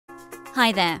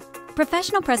Hi there.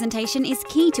 Professional presentation is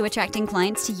key to attracting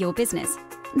clients to your business.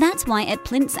 That's why at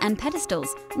Plinths and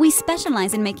Pedestals, we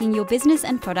specialize in making your business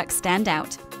and products stand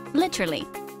out. Literally.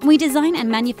 We design and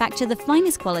manufacture the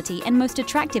finest quality and most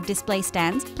attractive display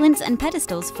stands, plinths and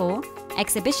pedestals for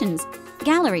exhibitions,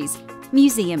 galleries,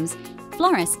 museums,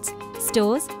 florists,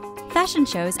 stores, fashion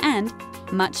shows, and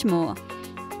much more.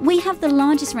 We have the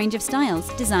largest range of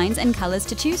styles, designs, and colors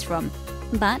to choose from.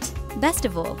 But, best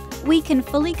of all, we can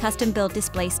fully custom build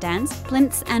display stands,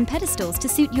 plinths, and pedestals to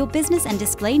suit your business and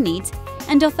display needs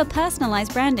and offer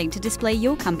personalized branding to display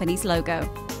your company's logo.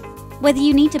 Whether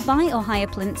you need to buy or hire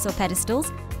plinths or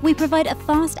pedestals, we provide a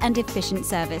fast and efficient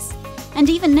service, and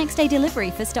even next-day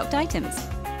delivery for stocked items.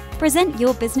 Present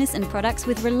your business and products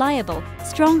with reliable,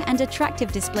 strong, and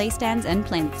attractive display stands and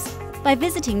plinths by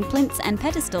visiting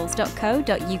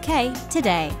plinthsandpedestals.co.uk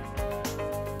today.